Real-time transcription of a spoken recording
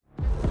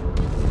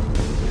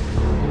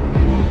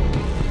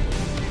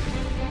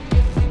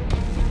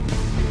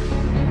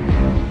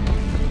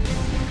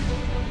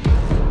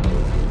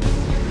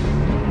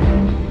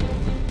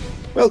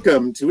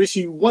Welcome to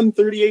issue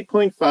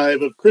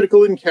 138.5 of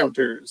Critical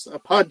Encounters, a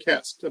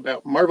podcast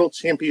about Marvel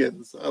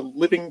Champions, a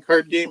living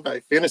card game by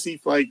Fantasy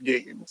Flight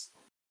Games.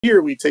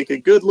 Here we take a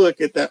good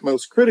look at that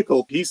most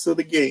critical piece of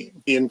the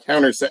game, the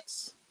encounter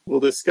sets. We'll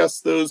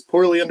discuss those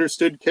poorly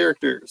understood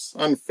characters,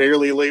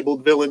 unfairly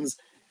labeled villains,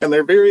 and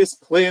their various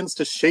plans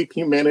to shape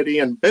humanity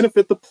and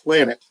benefit the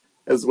planet,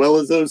 as well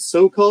as those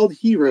so-called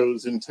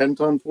heroes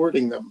intent on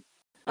thwarting them.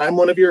 I'm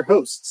one of your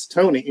hosts,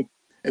 Tony,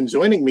 and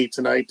joining me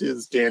tonight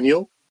is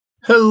Daniel.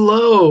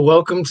 Hello,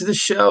 welcome to the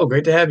show.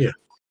 Great to have you.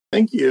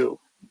 Thank you.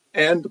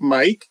 And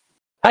Mike.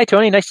 Hi,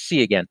 Tony. Nice to see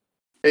you again.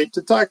 Great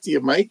to talk to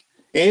you, Mike.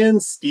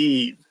 And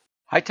Steve.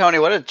 Hi, Tony.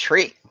 What a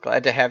treat.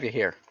 Glad to have you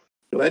here.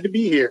 Glad to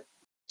be here.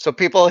 So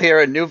people hear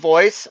a new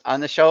voice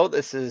on the show.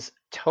 This is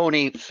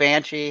Tony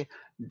Fanchi,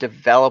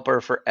 developer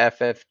for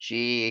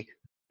FFG,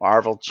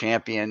 Marvel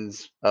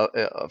Champions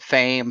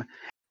fame.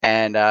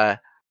 And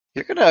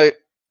you're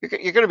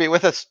gonna be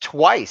with us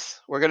twice.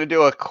 We're gonna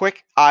do a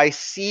quick I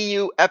See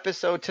You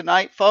episode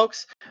tonight,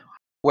 folks,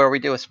 where we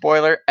do a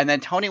spoiler, and then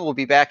Tony will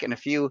be back in a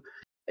few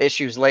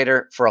issues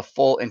later for a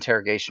full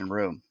interrogation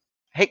room.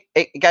 Hey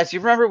guys,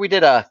 you remember we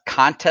did a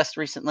contest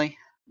recently?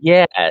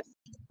 Yeah.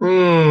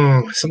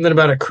 Something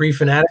about a Kree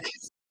fanatic?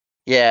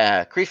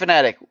 Yeah, Kree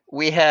Fanatic.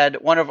 We had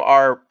one of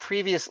our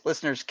previous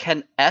listeners,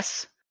 Ken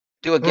S.,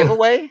 do a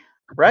giveaway,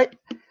 right?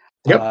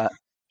 Yep.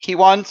 He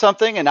won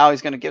something, and now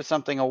he's going to give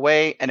something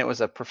away, and it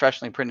was a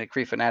professionally printed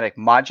Kree Fanatic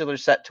modular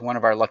set to one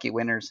of our lucky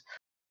winners.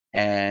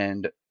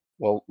 And,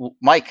 well,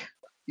 Mike,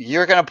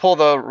 you're going to pull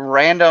the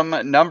random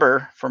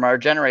number from our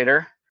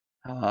generator.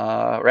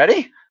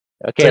 Ready?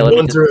 Okay. Like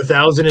 1 through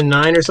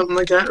 1009 or something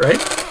like that, right?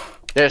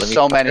 There's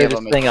so many of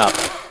them. This thing up.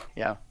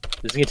 Yeah.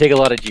 This is going to take a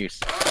lot of juice.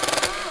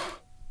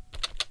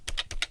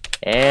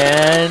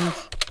 And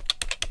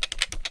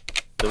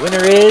the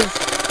winner is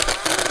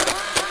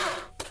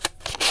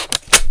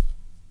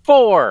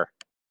 4.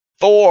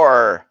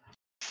 4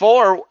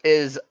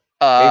 is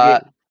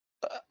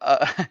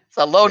it's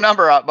a low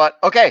number, but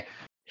okay.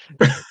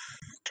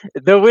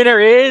 The winner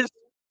is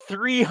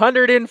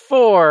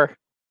 304.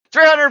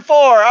 304.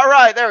 All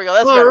right, there we go.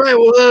 That's all better. Right.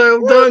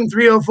 Well done,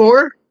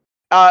 304.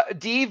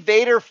 D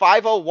Vader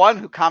 501,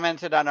 who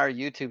commented on our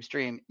YouTube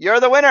stream, you're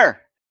the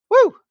winner.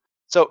 Woo!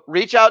 So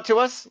reach out to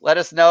us. Let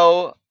us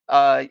know.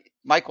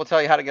 Mike will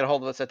tell you how to get a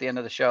hold of us at the end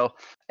of the show,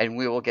 and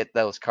we will get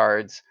those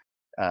cards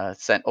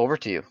sent over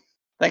to you.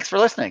 Thanks for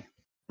listening.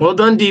 Well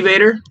done, D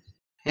Vader.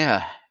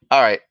 Yeah.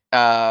 All right.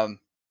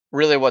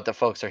 Really what the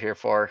folks are here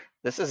for.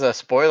 This is a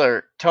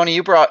spoiler. Tony,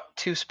 you brought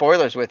 2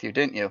 spoilers with you,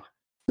 didn't you?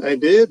 I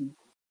did.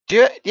 Do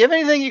you have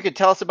anything you could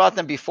tell us about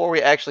them before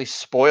we actually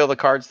spoil the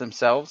cards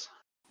themselves?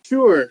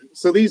 Sure.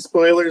 So these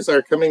spoilers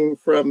are coming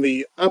from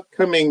the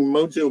upcoming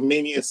Mojo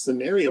Mania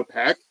scenario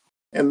pack,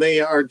 and they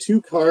are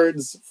 2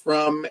 cards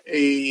from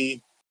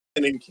an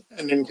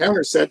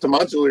encounter set, a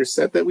modular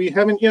set that we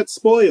haven't yet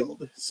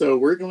spoiled. So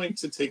we're going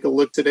to take a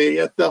look today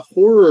at the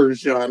horror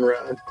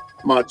genre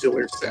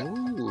modular set.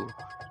 Ooh.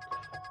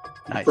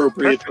 Nice.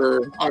 Appropriate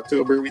for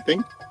October, we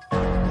think.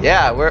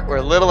 Yeah, we're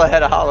a little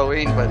ahead of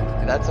Halloween, but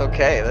that's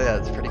okay.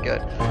 That's pretty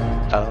good.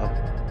 All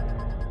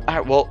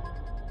right, well,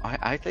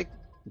 I think,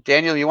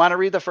 Daniel, you want to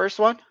read the first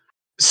one?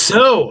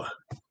 So,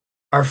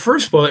 our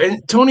first spoiler,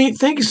 and Tony,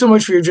 thank you so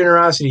much for your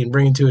generosity in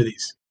bringing 2 of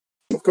these.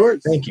 Of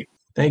course. Thank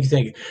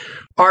you.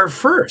 Our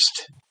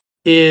first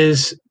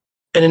is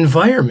an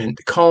environment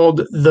called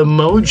the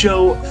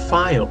Mojo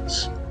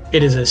Files.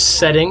 It is a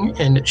setting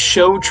and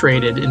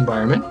show-traded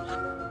environment.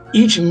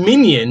 Each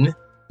minion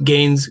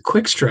gains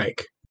Quick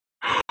Strike.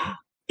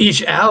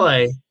 Each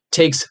ally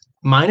takes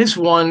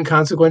 -1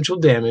 consequential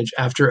damage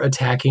after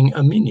attacking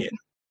a minion.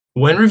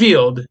 When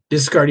revealed,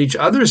 discard each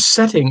other's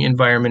setting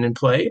environment in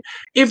play.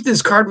 If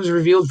this card was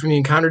revealed from the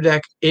encounter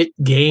deck, it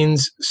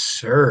gains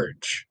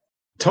Surge.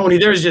 Tony,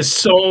 there's just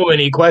so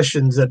many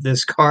questions that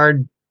this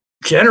card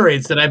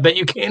generates that I bet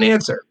you can't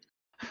answer.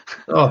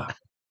 Oh,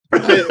 I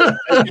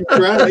can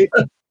try.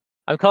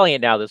 I'm calling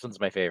it now. This one's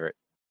my favorite.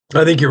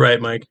 I think you're right,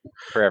 Mike.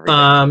 For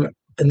everything.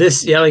 And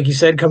this, yeah, like you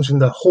said, comes from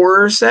the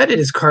horror set. It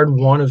is card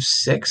 1 of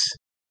 6.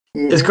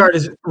 Mm-hmm. This card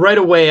is right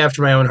away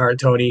after my own heart,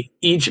 Tony.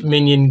 Each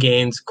minion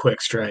gains Quick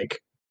Strike.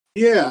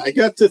 Yeah, I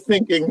got to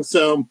thinking,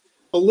 so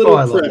a little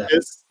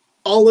preface.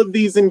 All of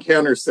these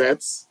encounter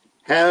sets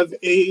have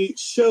a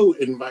show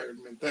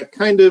environment that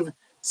kind of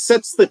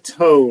sets the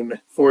tone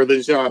for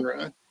the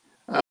genre.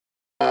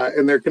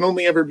 And there can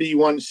only ever be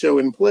one show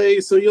in play,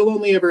 so you'll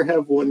only ever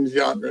have one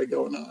genre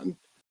going on.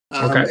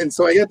 Okay. And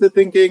so I got to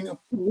thinking,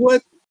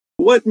 what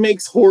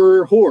makes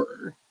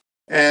horror?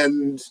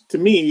 And to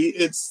me,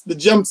 it's the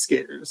jump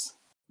scares.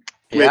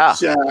 Yeah.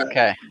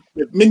 Which,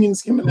 with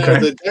minions coming out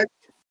of the deck,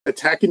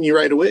 attacking you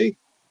right away,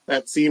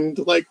 that seemed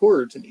like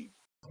horror to me.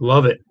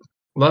 Love it.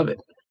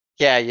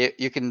 Yeah,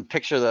 you can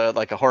picture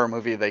a horror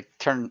movie. They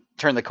turn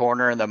the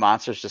corner and the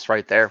monster's just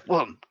right there.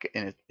 Boom,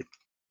 and it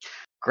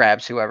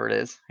grabs whoever it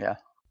is. Yeah.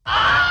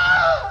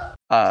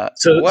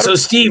 So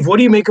Steve, what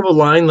do you make of a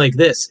line like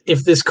this?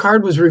 If this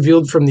card was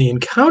revealed from the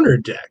encounter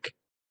deck,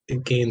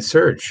 it gains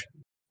Surge.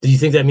 Do you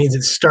think that means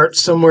it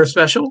starts somewhere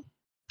special?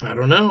 I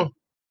don't know.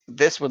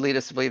 This would lead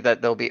us to believe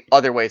that there'll be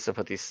other ways to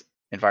put these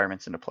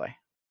environments into play,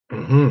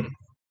 Mm-hmm.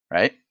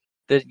 right?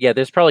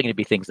 There's probably going to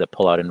be things that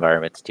pull out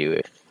environments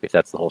too, if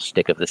that's the whole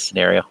shtick of this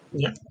scenario.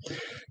 Yeah.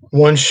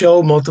 One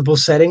show, multiple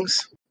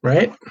settings,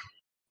 right?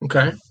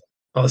 Okay.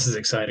 Oh, this is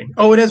exciting.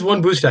 Oh, it has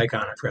one boost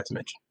icon. I forgot to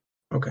mention.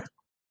 Okay.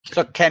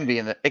 So it can be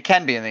in the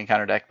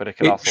encounter deck, but it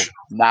could also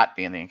not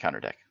be in the encounter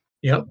deck.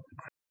 Yep.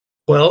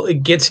 Well,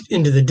 it gets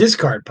into the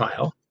discard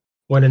pile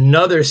when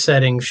another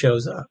setting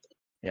shows up.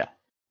 Yeah.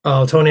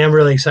 Oh, Tony, I'm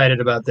really excited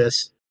about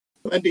this.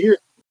 Glad to hear it.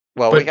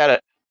 Well, But- we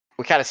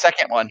got a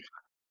second one.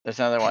 There's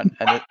another one,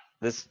 and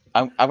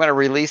I'm going to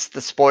release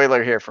the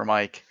spoiler here for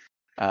Mike.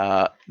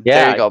 There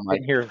you go, I'm Mike.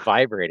 sitting here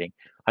vibrating.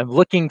 I'm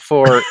looking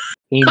for a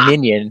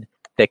minion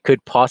that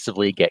could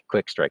possibly get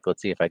Quick Strike.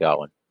 Let's see if I got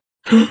one.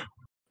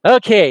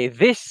 Okay,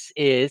 this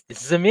is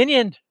a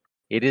minion.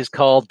 It is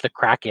called the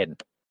Kraken.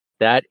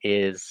 That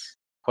is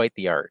quite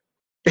the art.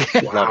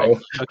 Love Wow.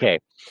 it. Okay.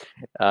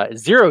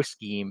 0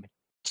 scheme,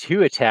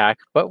 2 attack,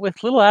 but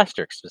with little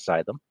asterisks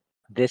beside them.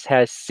 This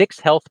has 6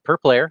 health per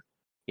player.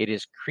 It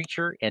is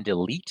creature and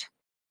elite.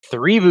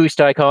 3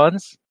 boost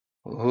icons.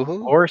 Ooh.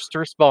 Forced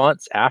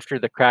response after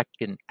the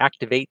Kraken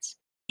activates.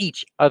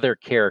 Each other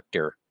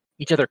character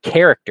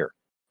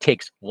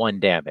takes 1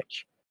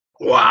 damage.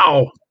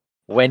 Wow.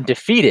 When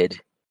defeated,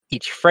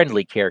 each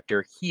friendly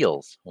character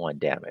heals 1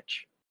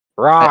 damage.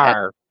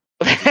 Rawr!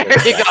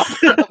 There you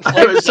go.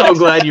 I'm so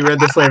glad you read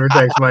the flavor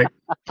text, Mike.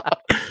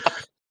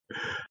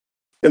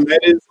 And that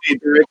is a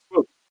direct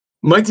quote.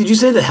 Mike, did you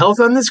say the health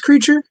on this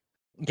creature?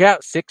 Yeah,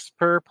 6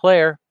 per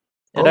player.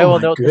 And Oh I will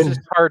my note this is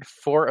goodness. card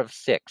 4 of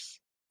 6.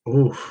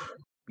 Oof.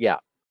 Yeah.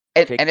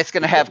 And Take- it's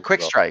going to take have those as quick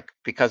well. strike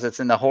because it's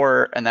in the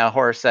horror, and that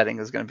horror setting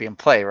is going to be in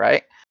play,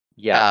 right?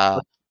 Yeah.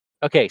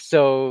 Okay,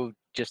 so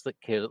just look,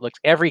 it looks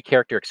every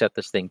character except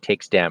this thing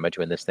takes damage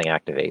when this thing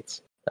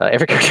activates.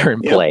 Every character in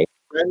Yep. play.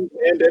 Friend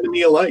and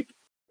enemy alike.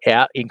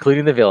 Yeah,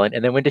 including the villain.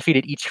 And then when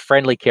defeated, each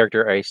friendly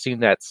character, I assume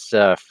that's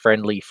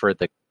friendly for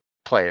the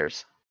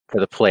Players.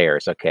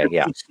 players. Okay,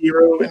 yeah. Each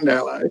hero and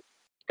ally.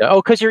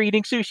 Oh, because you're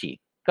eating sushi.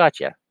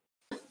 Gotcha.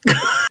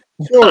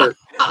 Sure.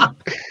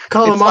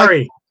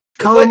 Calamari.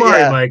 Calamari,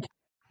 yeah. Mike.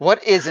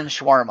 What is in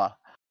shawarma?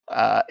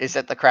 Is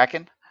it the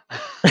Kraken?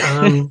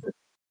 Um,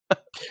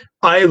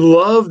 I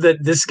love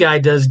that this guy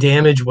does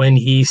damage when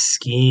he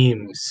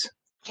schemes.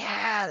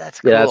 Yeah, that's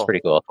cool. Yeah, that's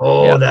pretty cool.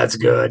 Oh, Yeah. that's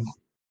good.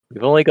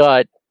 We've only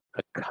got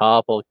a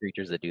couple of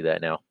creatures that do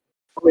that now.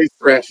 Always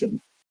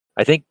thrashing.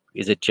 I think,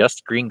 is it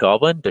just Green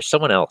Goblin? There's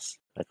someone else,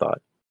 I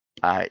thought.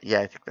 Yeah,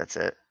 I think that's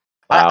it.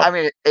 Wow. I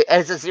mean,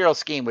 it's a 0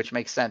 scheme, which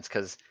makes sense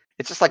because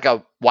it's just like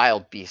a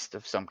wild beast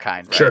of some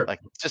kind, right? Sure. Like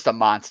it's just a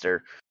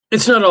monster.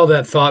 It's not all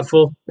that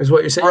thoughtful, is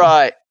what you're saying?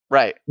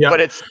 Right. Yeah.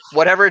 But it's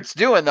whatever it's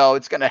doing though,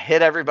 it's gonna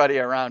hit everybody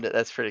around it.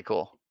 That's pretty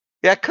cool.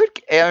 Yeah,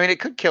 it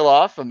could kill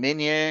off a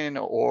minion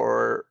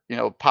or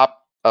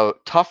pop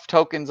tough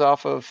tokens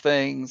off of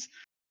things.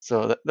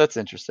 So that's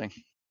interesting.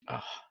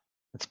 Oh,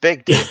 it's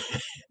big, dude.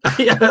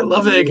 Yeah, I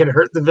love that it can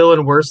hurt the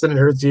villain worse than it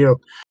hurts you.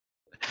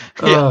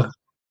 Yeah.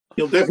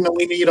 You'll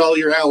definitely need all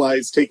your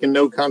allies taking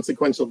no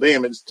consequential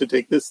damage to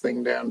take this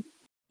thing down.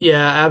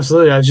 Yeah,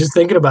 absolutely. I was just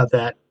thinking about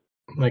that.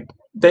 Like,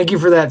 thank you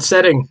for that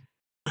setting.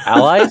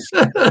 Allies?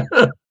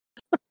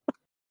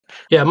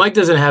 Yeah, Mike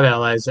doesn't have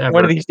allies ever.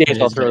 One of these days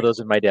in I'll his throw deck. those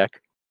in my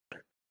deck.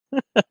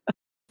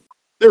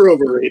 They're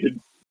overrated.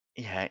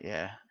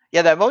 Yeah.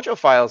 That Mojo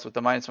Files with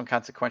the -1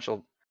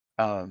 consequential.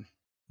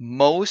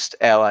 Most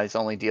allies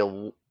only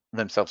deal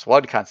themselves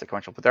 1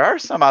 consequential, but there are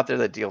some out there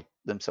that deal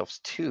themselves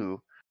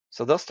 2,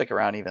 so they'll stick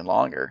around even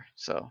longer.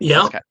 So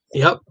Yep. that's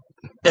Yep. help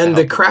And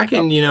the them pick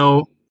Kraken,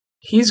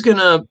 he's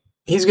gonna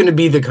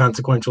be the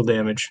consequential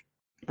damage.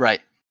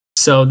 right.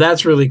 So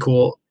that's really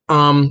cool.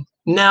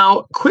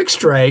 Now Quick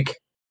Strike,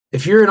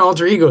 if you're an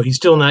alter ego, he's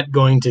still not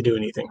going to do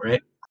anything,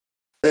 right?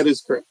 That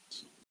is correct.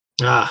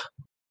 Ah,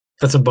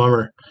 that's a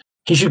bummer.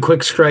 He should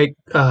quick strike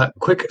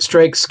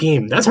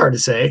scheme. That's hard to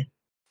say.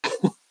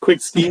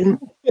 Quick scheme.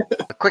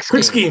 Quick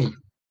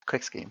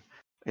Quick scheme.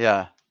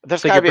 Yeah.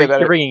 There's So gotta be a you're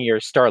better. bringing your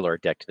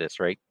Star-Lord deck to this,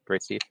 right?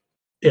 Right, Steve?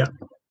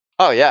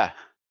 Oh yeah.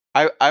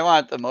 I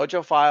want the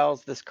Mojo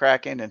Files, this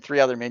Kraken, and 3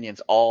 other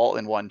minions all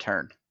in 1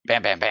 turn.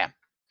 Bam, bam, bam.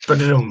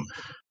 Ba-da-dum.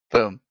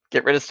 Boom.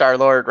 Get rid of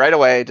Star-Lord right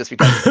away just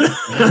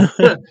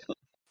because.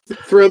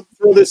 Throw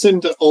this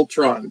into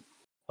Ultron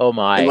Oh and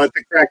my. let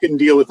the Kraken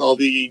deal with all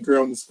the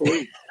drones for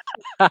you.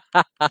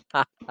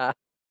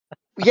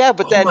 Yeah,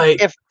 but Oh then my-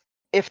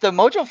 if the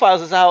Mojo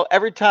Files is out,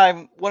 every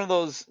time one of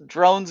those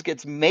drones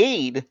gets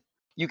made,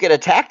 you get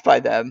attacked by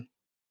them,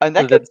 and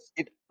So that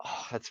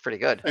that's pretty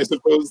good. I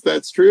suppose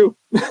that's true.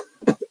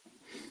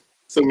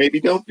 So maybe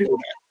don't do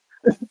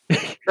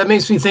that. That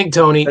makes me think,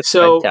 Tony. That's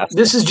So fantastic.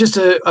 this is just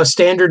a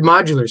standard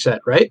modular set,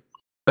 right?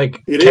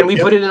 Like, It can is, we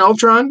yep. put it in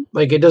Ultron?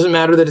 Like, it doesn't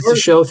matter that it's a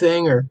Sure. show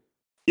thing, or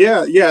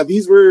Yeah,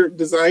 these were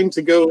designed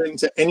to go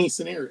into any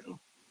scenario.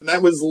 And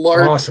that was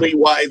largely Awesome.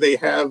 why they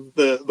have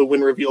the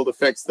when revealed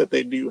effects that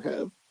they do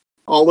have.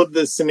 All of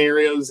the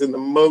scenarios in the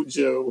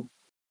Mojo,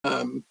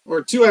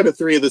 or 2 out of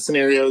 3 of the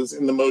scenarios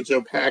in the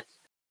Mojo pack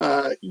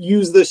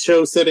use the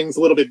show settings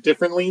a little bit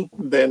differently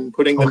than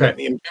putting them Okay. in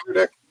the encounter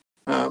deck.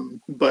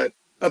 But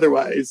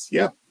otherwise,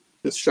 yeah,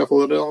 just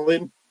shuffle it all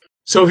in.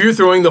 So if you're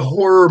throwing the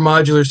horror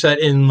modular set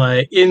in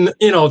like in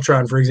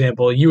Ultron, for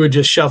example, you would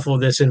just shuffle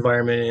this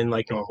environment in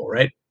like normal,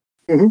 right?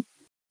 Mhm.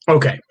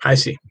 Okay, I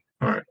see.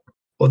 All right.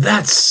 Well,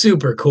 that's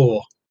super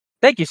cool.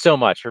 Thank you so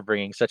much for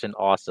bringing such an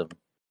awesome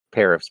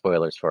pair of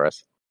spoilers for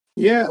us.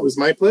 Yeah, it was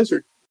my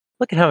pleasure.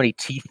 Look at how many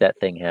teeth that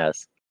thing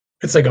has.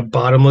 It's like a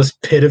bottomless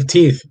pit of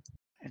teeth.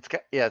 It's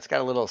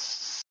got a little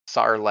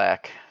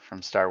Sarlacc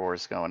from Star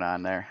Wars going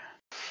on there.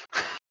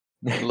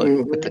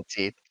 Look with the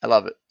teeth. I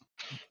love it.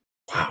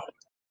 Wow.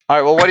 All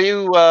right. Well, what do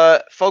you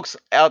folks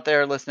out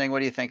there listening? What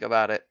do you think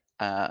about it?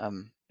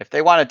 If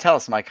they want to tell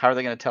us, Mike, how are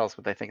they going to tell us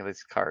what they think of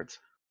these cards?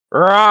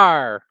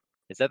 Rawr!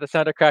 Is that the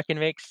sound a Kraken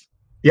makes?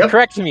 Yep.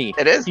 Correct me.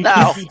 It is You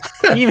now.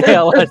 can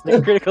email us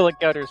at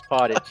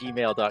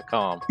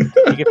criticalencounterspod@gmail.com.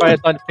 You can find us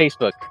on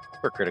Facebook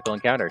for Critical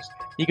Encounters.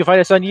 You can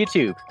find us on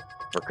YouTube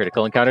for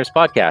Critical Encounters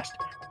Podcast.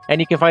 And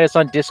you can find us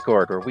on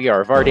Discord, where we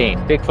are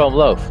Vardane, Big Foam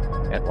Loaf,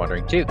 and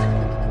Wandering Took.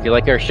 If you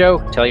like our show,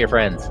 tell your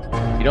friends.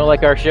 If you don't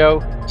like our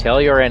show,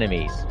 tell your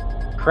enemies.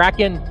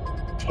 Kraken,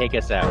 take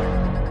us out.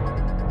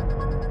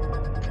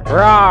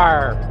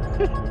 Rawr!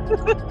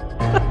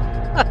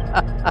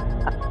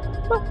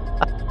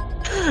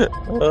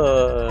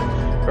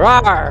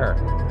 Rawr!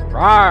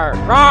 Rawr!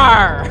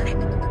 Rawr!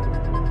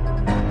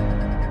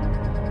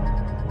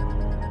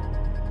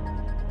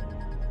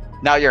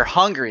 Now you're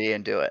hungry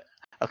into it.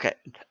 Okay.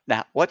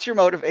 Now, what's your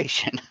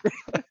motivation?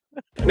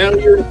 Now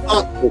you're a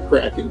thoughtful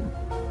Kraken.